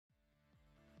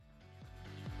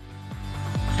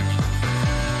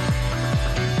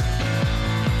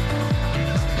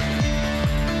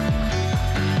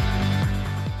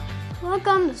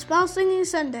Spell Singing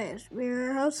Sundays. We're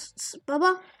your hosts,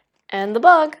 Bubba. And the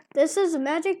Bug. This is a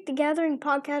Magic the Gathering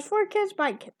podcast for kids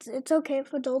by kids. It's okay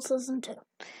if adults listen too.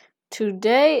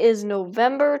 Today is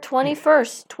November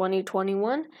 21st,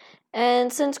 2021.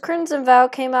 And since Crimson Vow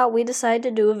came out, we decided to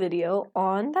do a video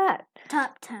on that.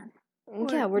 Top 10.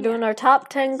 We're doing our top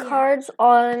 10 cards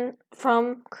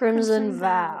from Crimson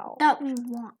Vow. That we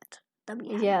want. That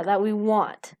we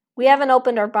want. We haven't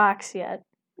opened our box yet.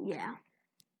 Yeah.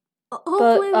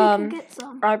 Hopefully we can get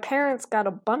some. Our parents got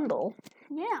a bundle.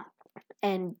 Yeah.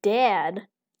 And Dad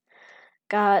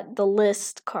got the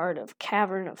list card of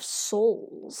Cavern of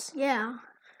Souls. Yeah.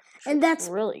 And that's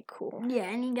really cool. Yeah,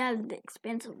 and he got the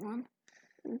expensive one.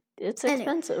 It's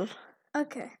expensive.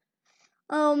 Okay.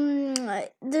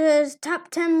 The top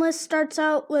 10 list starts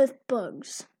out with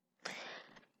bugs.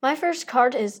 My first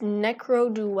card is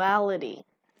Necroduality.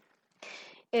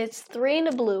 It's 3 and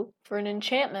a blue for an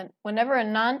enchantment. Whenever a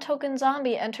non-token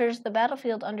zombie enters the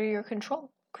battlefield under your control,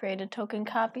 create a token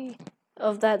copy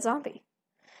of that zombie.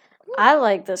 I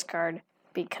like this card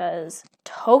because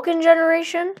token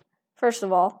generation, first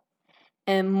of all,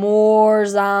 and more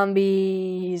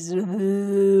zombies.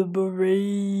 Brains.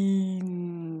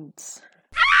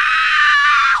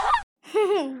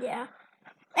 Yeah.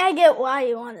 I get why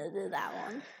you want to do that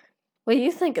one. What do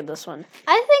you think of this one?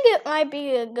 I think it might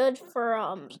be good for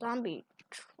zombie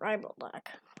tribal deck.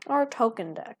 Or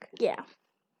token deck. Yeah.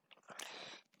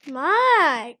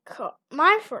 My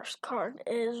first card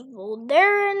is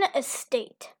Voldaren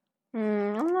Estate.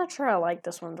 I'm not sure I like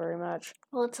this one very much.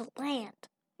 Well, it's a land,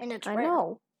 and it's rare. I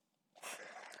know.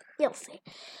 You'll see.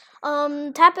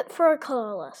 Tap it for a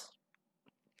colorless.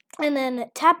 And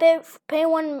then tap it, pay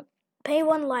one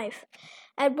life.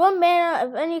 Add 1 mana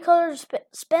of any color,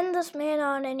 spend this mana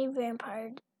on any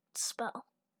vampire spell.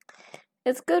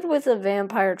 It's good with a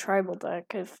vampire tribal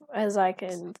deck,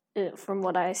 from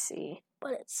what I see.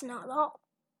 But it's not all.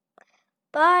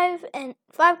 5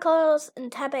 colorless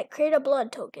and tap it, create a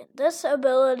blood token. This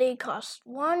ability costs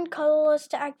 1 colorless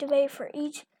to activate for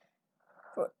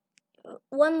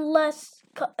 1 less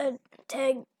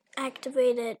tag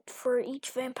activated for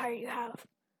each vampire you have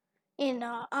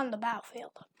on the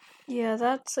battlefield. Yeah,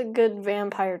 that's a good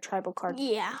vampire tribal card.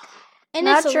 Yeah. And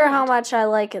not sure how much I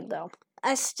like it though.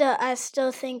 I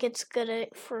still think it's good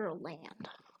for a land.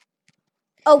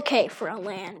 Okay for a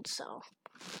land, so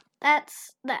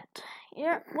that's that.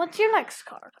 What's your next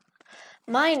card?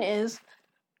 Mine is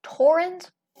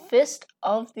Tauren's Fist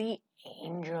of the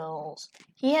Angels.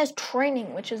 He has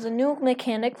training, which is a new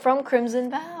mechanic from Crimson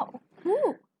Vow.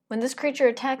 Ooh. When this creature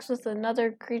attacks with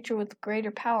another creature with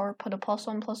greater power, put a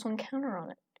 +1/+1 counter on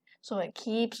it. So it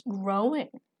keeps growing.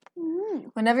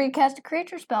 Whenever you cast a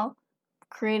creature spell,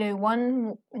 create a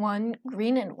 1/1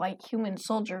 green and white human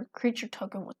soldier creature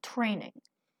token with training.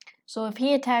 So if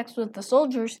he attacks with the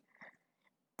soldiers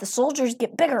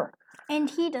get bigger. And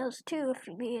he does too if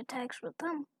he attacks with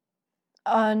them.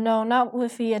 No, not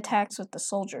if he attacks with the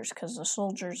soldiers, because the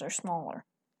soldiers are smaller.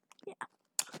 Yeah.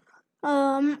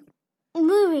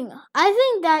 Moving on. I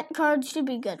think that card should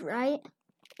be good, right?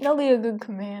 That'll be a good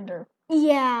commander.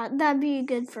 Yeah, that'd be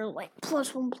good for like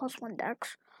 +1/+1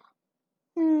 decks.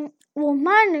 Well,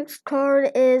 my next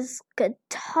card is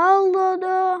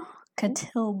Catilda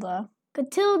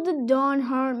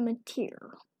Dawnheart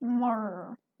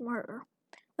Martyr,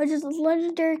 which is a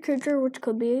legendary creature which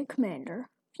could be a commander.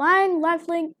 Flying,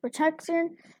 lifelink,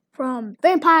 protection from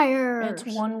vampires. It's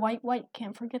 1 white,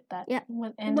 can't forget that. Yeah.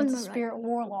 And it's a spirit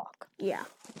warlock. Yeah.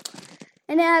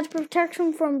 And it has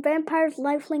protection from vampires,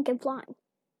 lifelink, and flying.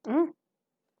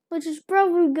 Which is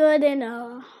probably good in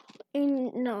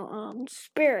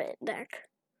spirit deck.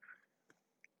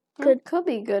 Could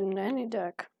be good in any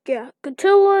deck. Yeah.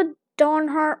 Catilda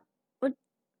Dawnheart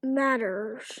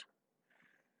matters.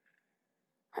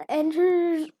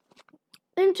 Enters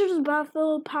the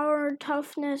battlefield. Power and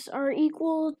toughness are each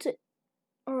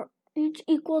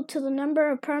equal to the number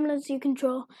of permanents you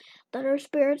control that are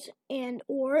spirits and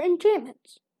or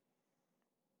enchantments.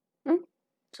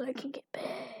 So it can get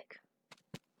big.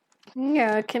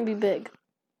 Yeah, it can be big.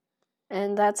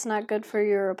 And that's not good for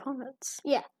your opponents.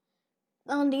 Yeah.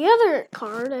 On the other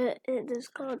card, it is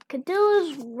called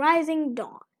Cadilla's Rising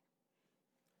Dawn,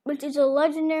 which is a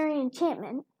legendary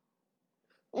enchantment.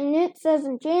 And it says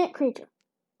enchant creature.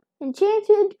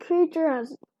 Enchanted creature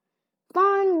has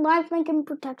flying, lifelink, and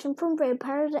protection from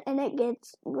vampires, and it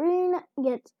gets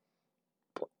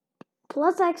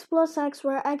 +X/+X,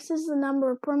 where X is the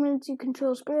number of permanents you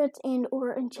control, spirits and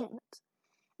or enchantments.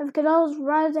 If Cadilla's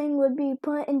Rising would be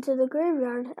put into the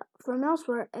graveyard from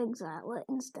elsewhere, exile it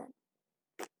instead.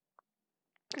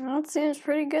 Well, it seems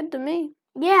pretty good to me.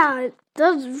 Yeah, it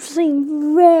does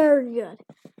seem very good.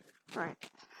 Alright.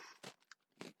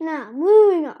 Now,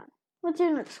 moving on. What's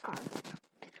your next card?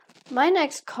 My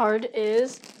next card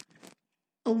is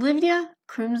Olivia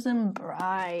Crimson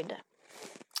Bride.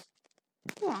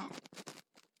 Yeah.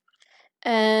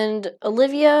 And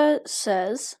Olivia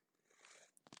says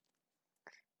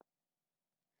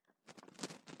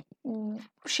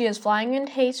she is flying in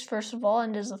haste, first of all,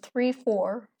 and is a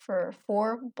 3/4 for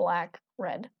 4 black,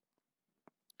 red.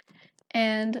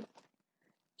 And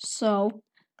so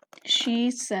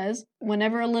she says,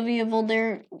 whenever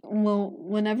Olivia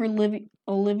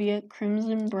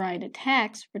Crimson Bride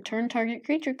attacks, return target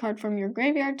creature card from your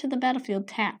graveyard to the battlefield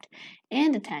tapped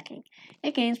and attacking.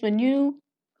 It gains when you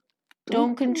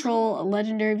don't control a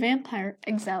legendary vampire,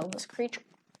 exile this creature.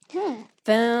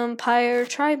 Vampire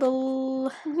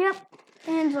Tribal. Yep.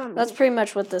 And zombie. That's pretty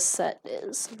much what this set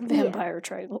is. Vampire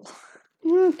Tribal.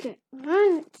 Okay.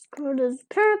 My next card is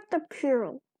Path of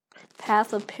Peril.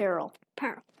 Path of Peril.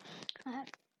 Peril.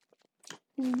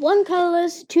 1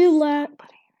 colorless, 2 black.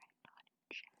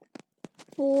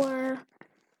 For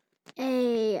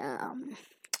a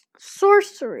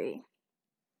sorcery.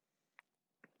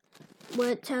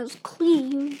 Which has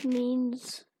cleave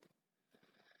means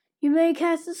you may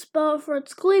cast a spell for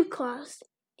its cleave cost.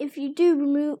 If you do,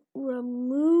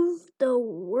 remove the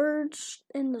words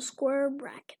in the square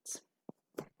brackets.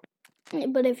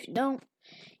 But if you don't,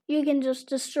 you can just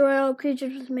destroy all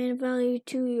creatures with mana value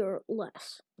 2 or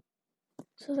less.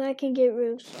 So that can get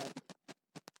rid of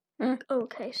some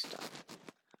okay stuff.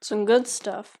 Some good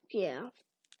stuff. Yeah.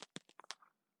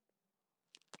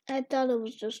 I thought it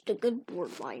was just a good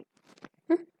board wipe.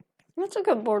 That's a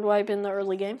good board wipe in the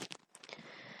early game.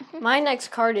 My next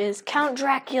card is Count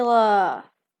Dracula.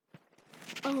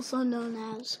 Also known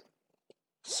as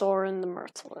Sorin the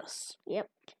Merciless. Yep.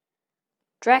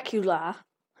 Dracula,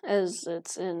 as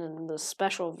it's in the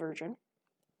special version,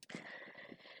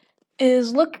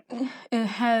 is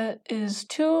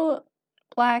 2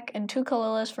 black and 2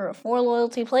 colorless for a 4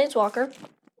 loyalty planeswalker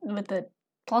with the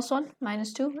 +1,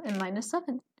 -2, and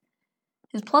 -7.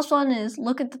 His +1 is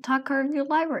look at the top card of your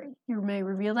library. You may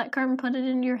reveal that card and put it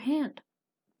into your hand.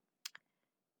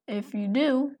 If you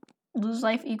do, lose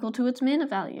life equal to its mana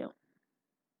value.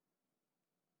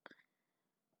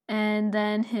 And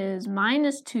then his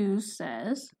 -2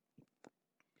 says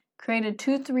create a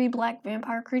 2/3 black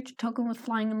vampire creature token with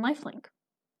flying and lifelink.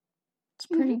 It's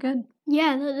pretty good.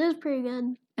 Yeah, that is pretty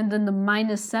good. And then the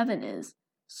 -7 is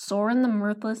Sorin the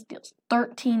Mirthless deals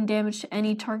 13 damage to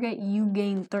any target. You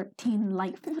gain 13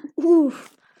 life.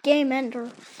 Oof. Game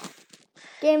ender.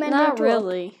 Game ender. Not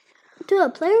really. To a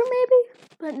player, maybe,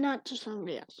 but not to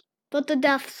somebody else. But the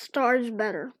Death Star is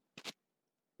better.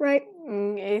 Right?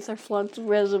 Aetherflux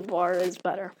Reservoir is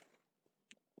better.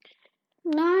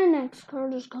 My next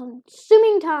card is called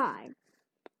Consuming Tide.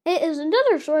 It is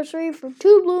another sorcery for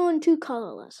 2 blue and 2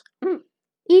 colorless.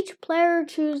 Each player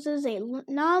chooses a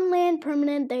non-land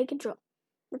permanent they control.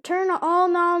 Return all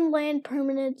non-land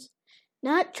permanents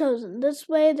not chosen. This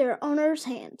way, their owner's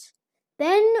hands.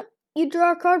 Then you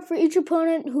draw a card for each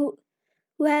opponent who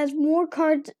has more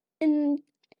cards in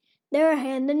their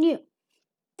hand than you.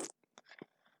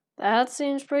 That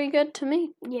seems pretty good to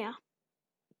me. Yeah.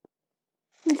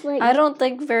 It's like, I don't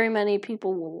think very many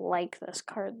people will like this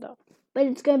card, though. but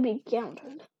it's gonna be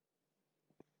countered.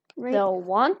 Right? They'll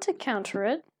want to counter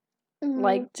it,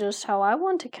 like just how I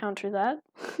want to counter that.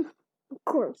 Of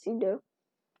course you do.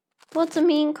 Well, it's a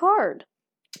mean card.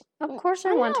 Of course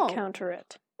I want know. to counter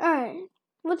it. Alright.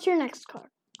 What's your next card?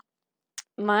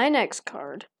 My next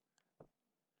card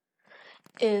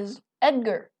is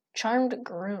Edgar, Charmed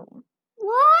Groom.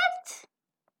 What?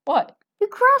 What? You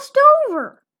crossed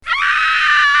over.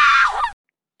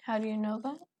 How do you know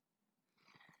that?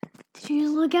 Did you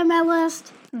look at my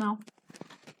list? No.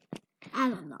 I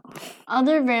don't know.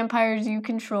 Other vampires you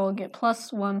control get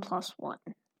 +1/+1.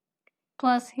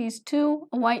 Plus, he's 2,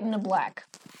 a white and a black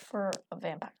for a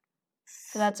vampire.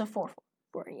 So that's a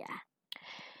 4/4. Yeah.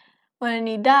 When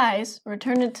he dies,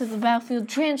 return it to the battlefield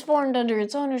transformed under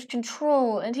its owner's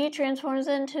control, and he transforms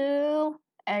into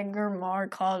Edgar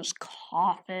Markov's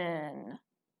Coffin.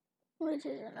 Which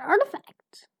is an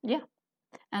artifact. Yeah.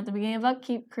 At the beginning of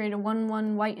upkeep, create a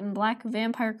 1/1 white and black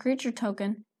vampire creature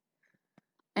token.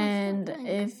 And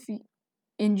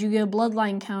you get a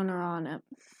bloodline counter on it.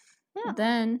 Yeah.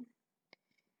 Then,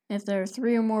 if there are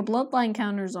 3 or more bloodline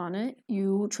counters on it,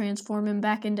 you transform him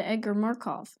back into Edgar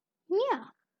Markov. Yeah.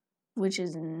 Which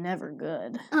is never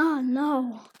good. Oh,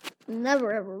 no.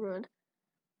 Never ever would.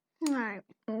 Alright.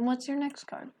 What's your next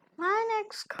card? My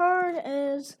next card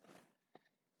is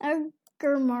a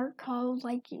Edgar Markov,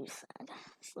 like you said.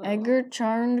 So. Edgar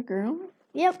Charmed Groom?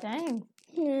 Yep. Dang.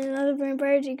 And other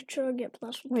vampires you control get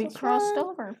 +1/+1. We crossed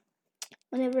over.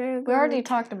 Whenever We already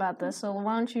talked about this, so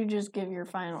why don't you just give your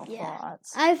final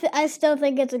thoughts? I still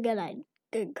think it's a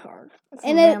good card. It's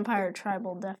a vampire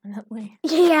tribal, definitely.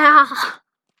 Yeah.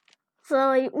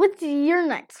 So, what's your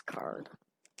next card?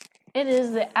 It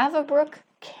is the Avabrook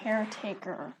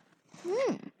Caretaker.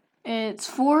 It's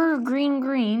 4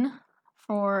 green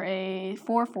for a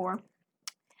 4/4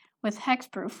 with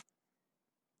hexproof.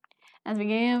 At the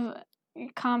beginning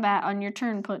of combat on your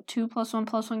turn, put 2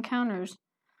 +1/+1 counters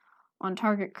on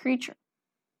target creature.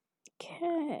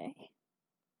 Okay.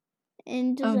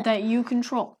 And that you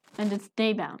control, and it's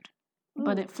daybound,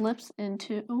 but it flips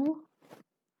into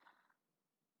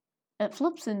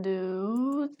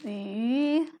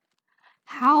the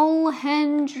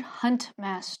Howlhenge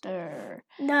Huntmaster,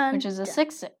 which is a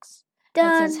 6/6.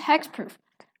 That says hexproof,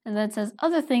 and that says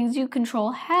other things you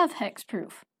control have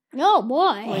hexproof. Oh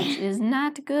boy, which is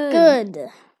not good.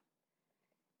 Good.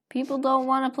 People don't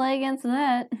want to play against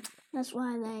that. That's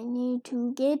why they need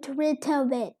to get rid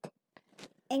of it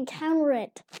and counter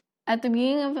it. At the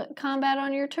beginning of combat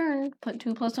on your turn, put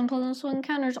 2 +1/+1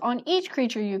 counters on each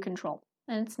creature you control,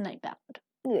 and it's nightbound.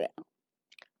 Yeah.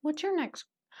 What's your next?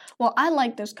 Well, I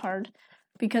like this card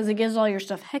because it gives all your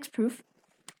stuff hexproof,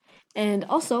 and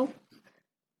also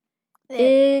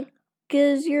it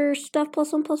gives your stuff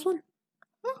 +1/+1.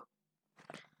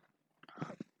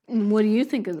 What do you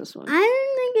think of this one? I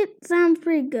think it sounds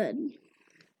pretty good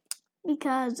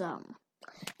because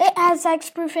it has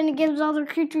hexproof and it gives other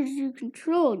creatures you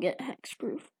control get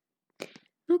hexproof.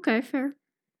 Okay, fair.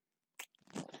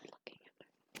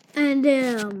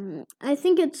 And I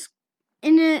think it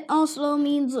also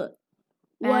means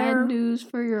bad news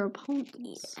for your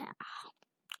opponents. Yeah.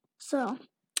 So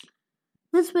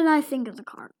that's what I think of the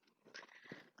card.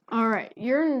 All right,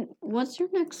 what's your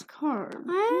next card?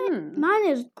 Mine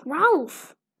is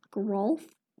Growlf.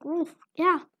 Growlf? Growlf,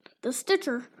 yeah, the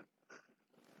Stitcher.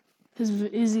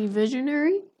 Is he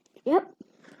visionary? Yep.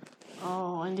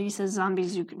 Oh, and he says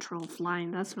zombies you control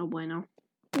flying. That's no bueno.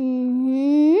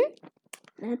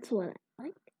 That's what I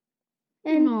like.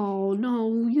 And no,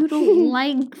 you don't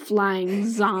like flying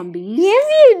zombies. Yes,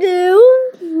 you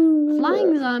do.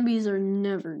 Flying zombies are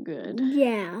never good.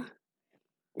 Yeah.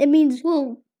 It means,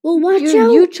 well, watch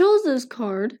out. You chose this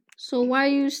card, so why are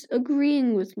you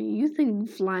agreeing with me? You think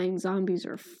flying zombies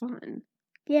are fun.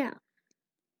 Yeah.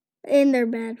 And they're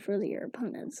bad for your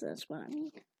opponents, that's what I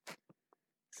mean.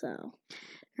 So.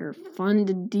 They're fun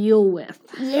to deal with.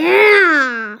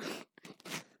 Yeah!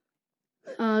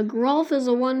 Growlf is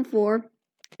a 1/4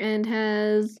 and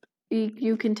has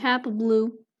you can tap a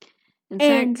blue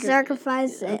and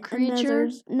sacrifice a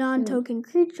creature, non-token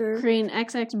creature. Create an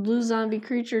XX blue zombie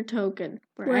creature token,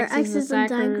 where X is the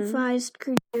sacrificed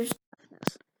creature's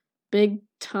toughness. Big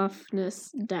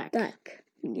toughness deck.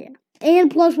 Yeah.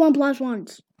 And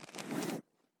 +1/+1s.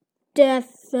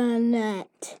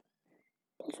 Definite.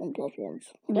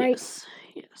 +1/+1s. Right?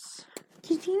 Yes.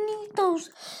 Because you need those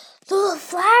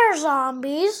flyer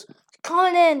zombies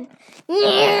coming in.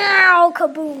 Meow,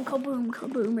 kaboom, kaboom,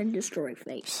 kaboom, and destroy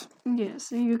face.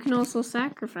 Yes, and you can also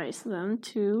sacrifice them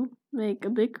to make a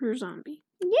bigger zombie.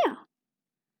 Yeah.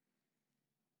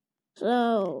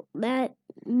 So that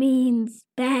means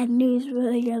bad news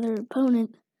for the other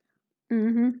opponent.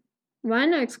 My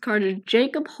next card is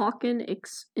Jacob Hawken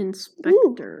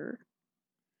Inspector. Ooh.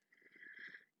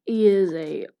 He is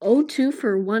a 0/2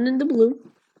 for 1 in the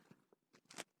blue.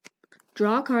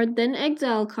 Draw a card, then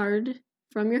exile a card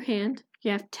from your hand. You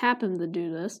have to tap him to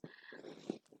do this.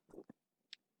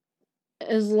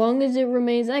 As long as it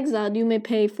remains exiled, you may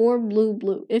pay 4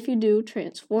 blue. If you do,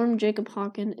 transform Jacob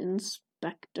Hawken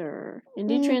Inspector.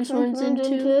 And he transforms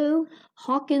into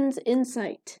Hawken's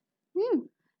Insight.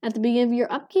 At the beginning of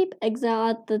your upkeep, exile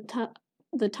at the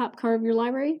top card of your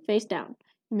library, face down.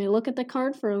 You may look at the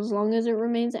card for as long as it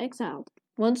remains exiled.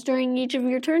 Once during each of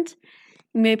your turns,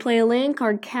 you may play a land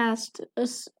card, cast a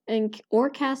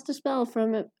spell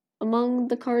from among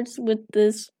the cards with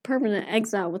this permanent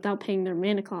exile without paying their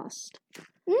mana cost.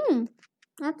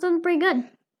 That sounds pretty good.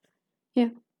 Yeah.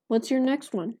 What's your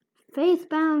next one?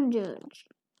 Faithbound Judge.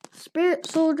 Spirit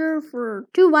Soldier for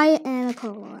 2 white and a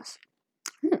colorless.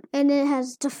 And it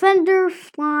has Defender,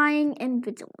 Flying, and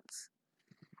Vigilance.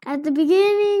 At the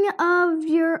beginning of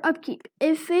your upkeep,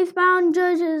 if Faithbound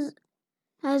Judge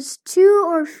has 2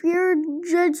 or fewer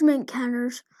judgment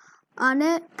counters on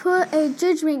it, put a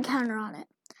judgment counter on it.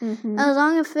 As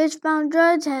long as Faithbound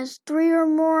Judge has 3 or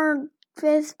more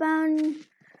Faithbound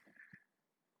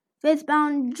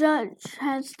Faithbound Judge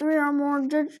has 3 or more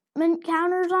judgment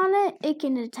counters on it. It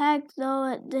can attack, though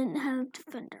it didn't have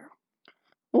Defender.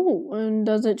 Oh, and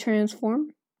does it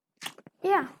transform?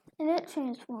 Yeah, and it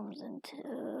transforms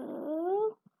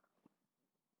into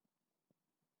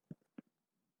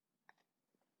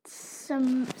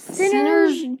some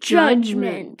Sinner's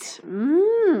Judgment.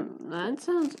 That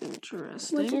sounds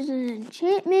interesting. Which is an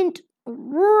enchantment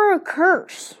or a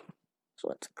curse.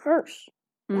 So it's a curse.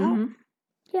 Mm-hmm.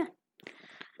 Yeah.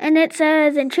 And it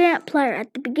says, enchant player,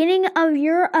 at the beginning of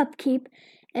your upkeep,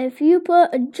 if you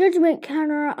put a judgment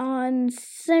counter on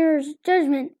Sinner's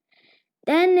Judgment,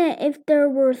 then if there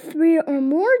were 3 or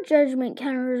more judgment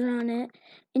counters on it,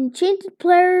 enchanted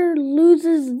player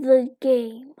loses the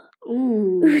game.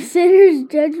 Ooh. Sinner's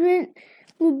Judgment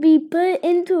will be put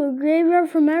into a graveyard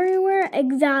from everywhere.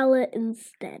 Exile it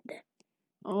instead.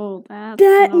 Oh,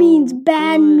 that means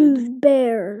bad news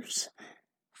bears.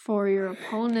 For your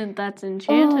opponent that's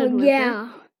enchanted with it.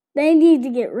 They need to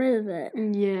get rid of it.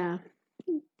 Yeah.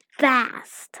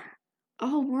 Fast.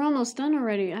 Oh, we're almost done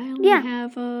already. I only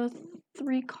have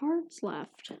 3 cards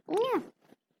left. Yeah.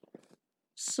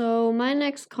 So my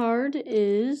next card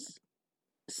is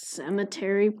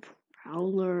Cemetery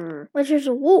Prowler. Which is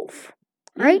a wolf,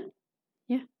 right?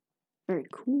 Yeah. Very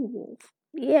cool wolf.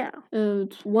 Yeah.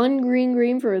 It's 1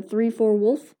 green for a 3/4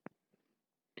 wolf.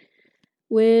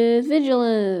 With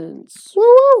vigilance.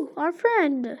 Woo! Our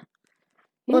friend.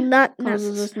 Yeah, Well, not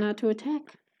causes us not to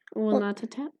attack. Not to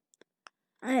tap.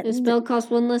 The spell spell. costs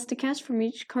 1 less to cast from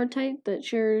each card type that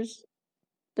share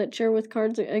with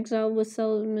cards exiled with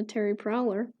Cemetery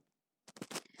Prowler.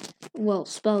 Well,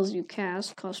 spells you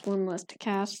cast cost 1 less to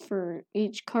cast for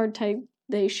each card type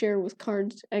they share with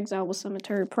cards exiled with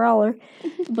Cemetery Prowler.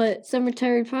 But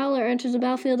Cemetery Prowler enters the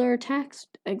battlefield or attacks,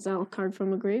 exile a card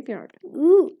from a graveyard.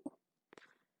 Ooh.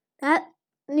 That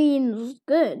means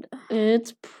good.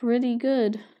 It's pretty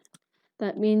good.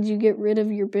 That means you get rid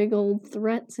of your big old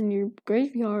threats in your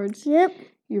graveyards. Yep.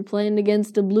 You're playing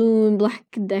against a blue and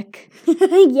black deck.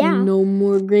 Yeah. No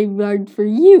more graveyard for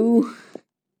you.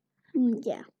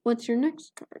 Yeah. What's your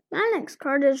next card? My next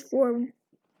card is for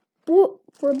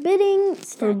Foreboding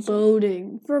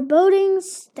Statue. Foreboding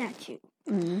Statue.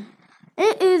 Mm-hmm.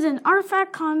 It is an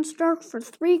artifact construct for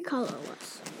 3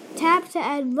 colorless. Tap to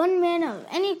add 1 mana of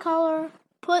any color.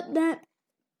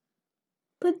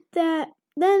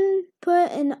 Then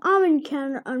put an almond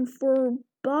counter on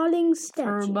Foreboding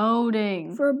Statue.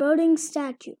 Foreboding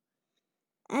Statue.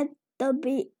 At the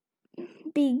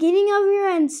beginning of your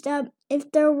end step, if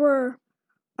there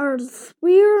are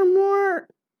 3 or more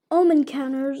almond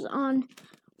counters on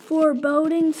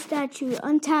Foreboding Statue,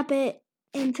 untap it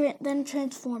and then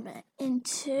transform it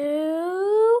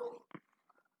into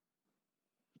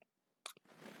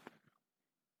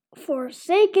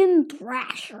Forsaken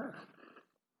Thrasher.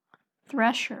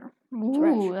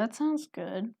 Ooh, that sounds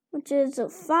good. Which is a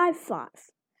 5/5.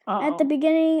 Uh-oh. At the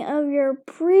beginning of your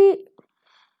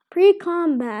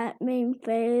pre-combat main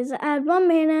phase, add 1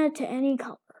 mana to any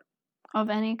color. Of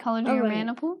any color to your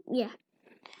mana pool? Yeah.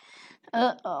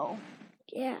 Uh-oh.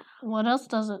 Yeah. What else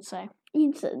does it say?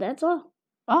 That's all.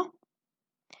 Oh.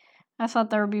 I thought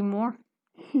there would be more.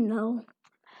 No.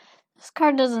 This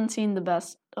card doesn't seem the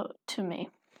best to me.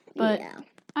 But yeah.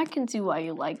 I can see why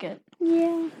you like it.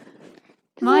 Yeah.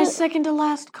 My second to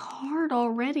last card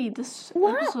already. This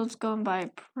episode's gone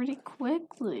by pretty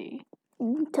quickly.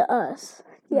 To us.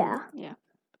 Yeah. Yeah.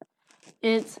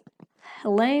 It's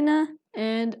Helena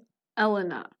and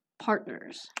Elena,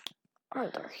 partners. Are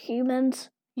there humans?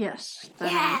 Yes.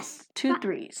 Yes. 2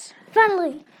 3s.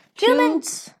 Finally.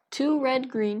 Humans. 2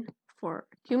 red-green for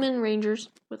human rangers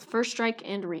with first strike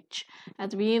and reach.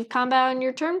 At the beginning of combat on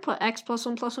your turn, put X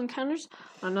 +1/+1 counters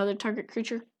on another target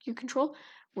creature you control,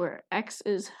 where X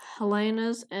is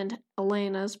Helena's and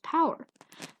Elena's power.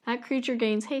 That creature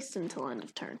gains haste until end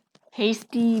of turn.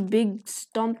 Hasty, big,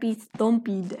 stumpy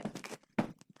deck.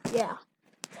 Yeah.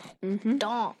 Mm-hmm.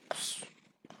 Stomps.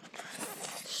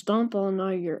 Stomp on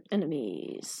all your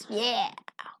enemies. Yeah.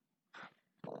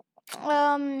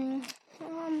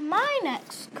 My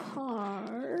next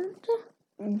card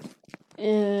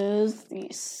is the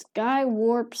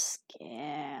Skywarp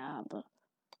Scab.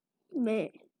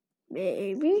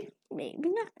 Maybe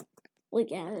not.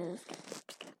 Look at it.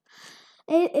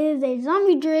 It is a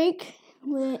zombie drake,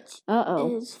 which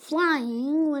is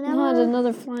flying whenever. Not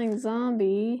another flying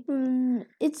zombie.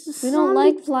 It's we don't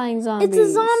like flying zombies. It's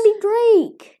a zombie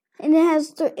drake, and it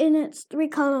has it's 3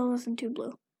 colorless and 2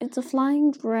 blue. It's a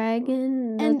flying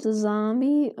dragon. And it's a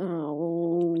zombie.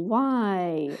 Oh,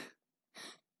 why?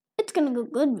 It's gonna go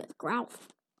good with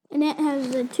Growth, and it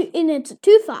has it's a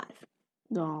 2/5.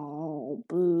 No. Oh,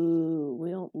 boo. We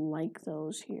don't like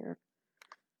those here.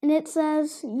 And it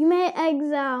says you may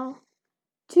exile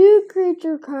 2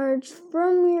 creature cards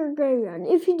from your graveyard.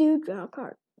 If you do, draw a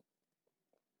card.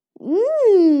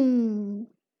 I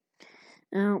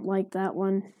don't like that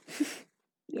one.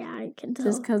 Yeah, I can tell.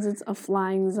 Just because it's a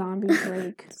flying zombie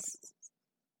break.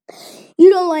 You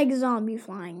don't like zombie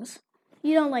flyings.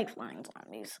 You don't like flying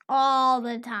zombies. All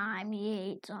the time you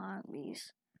hate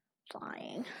zombies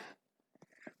flying.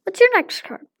 What's your next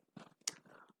card?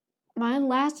 My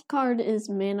last card is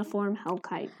Maniform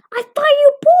Hellkite. I thought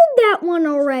you pulled that one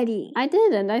already. I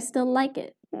did, and I still like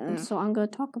it. So I'm going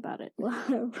to talk about it.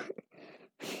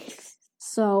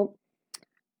 So,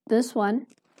 this one,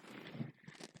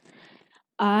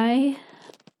 I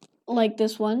like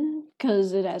this one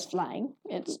because it has flying.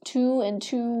 It's 2 and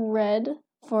 2 red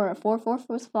for a 4/4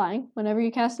 with flying. Whenever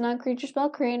you cast a non-creature spell,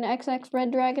 create an XX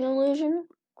red dragon illusion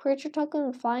creature token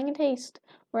with flying and haste,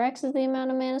 where X is the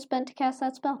amount of mana spent to cast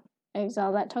that spell.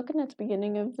 Exile that token at the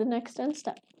beginning of the next end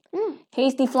step.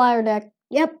 Hasty flyer deck.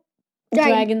 Yep.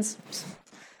 Dragons.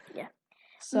 Yeah.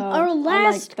 So our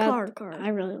last card. I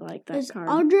really like that is card.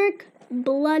 Aldrich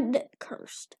Blood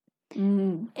Cursed.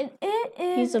 It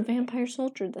is. He's a vampire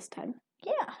soldier this time.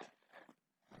 Yeah.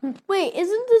 Wait,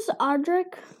 isn't this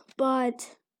Aldrich,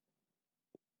 but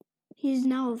he's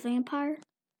now a vampire?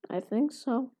 I think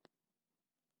so.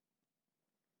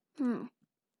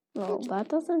 Well, that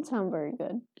doesn't sound very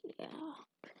good. Yeah.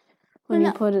 When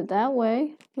you put it that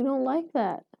way, we don't like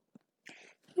that.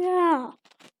 Yeah.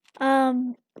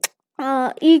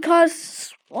 He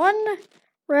costs 1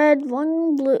 red,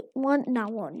 1 blue, 1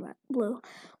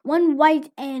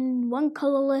 white, and 1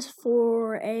 colorless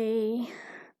for a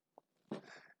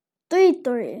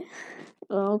 3/3.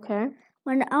 Okay.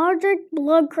 When Aldrich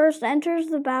Blood Cursed enters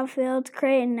the battlefield,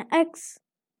 create X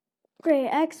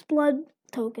blood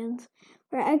tokens,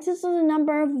 where X is the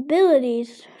number of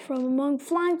abilities from among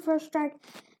flying, first strike,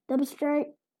 double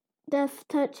strike, death,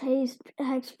 touch, haste,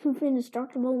 hexproof,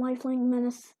 indestructible, lifelink,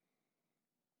 menace,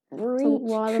 reach, a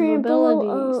lot trample, of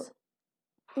abilities.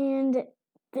 and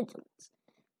vigilance.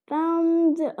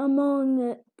 Found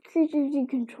among creatures you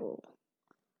control.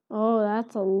 Oh,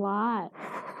 that's a lot.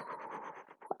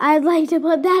 I'd like to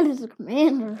put that as a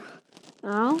commander.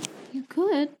 Oh, you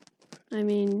could. I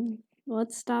mean,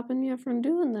 what's stopping you from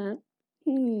doing that?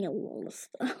 All the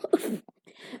stuff.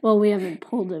 Well, we haven't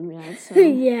pulled him yet, so.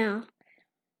 Yeah.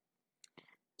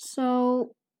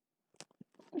 So,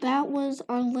 that was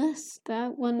our list.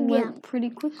 That one went pretty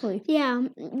quickly. Yeah.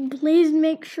 Please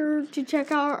make sure to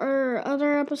check out our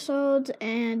other episodes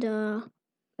and,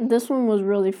 This one was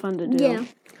really fun to do. Yeah.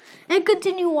 And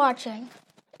continue watching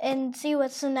and see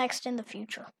what's next in the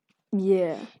future.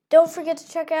 Yeah. Don't forget to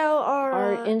check out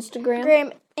our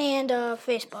Instagram and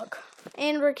Facebook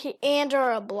and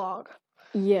our blog.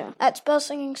 Yeah. At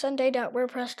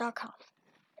spellsingingsunday.wordpress.com.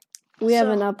 We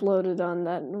haven't uploaded on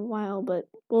that in a while, but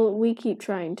we keep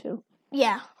trying to.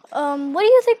 Yeah. What do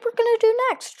you think we're going to do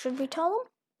next? Should we tell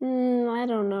them? I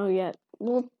don't know yet.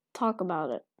 We'll talk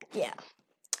about it. Yeah.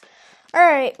 All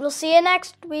right. We'll see you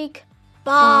next week.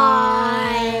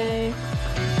 Bye.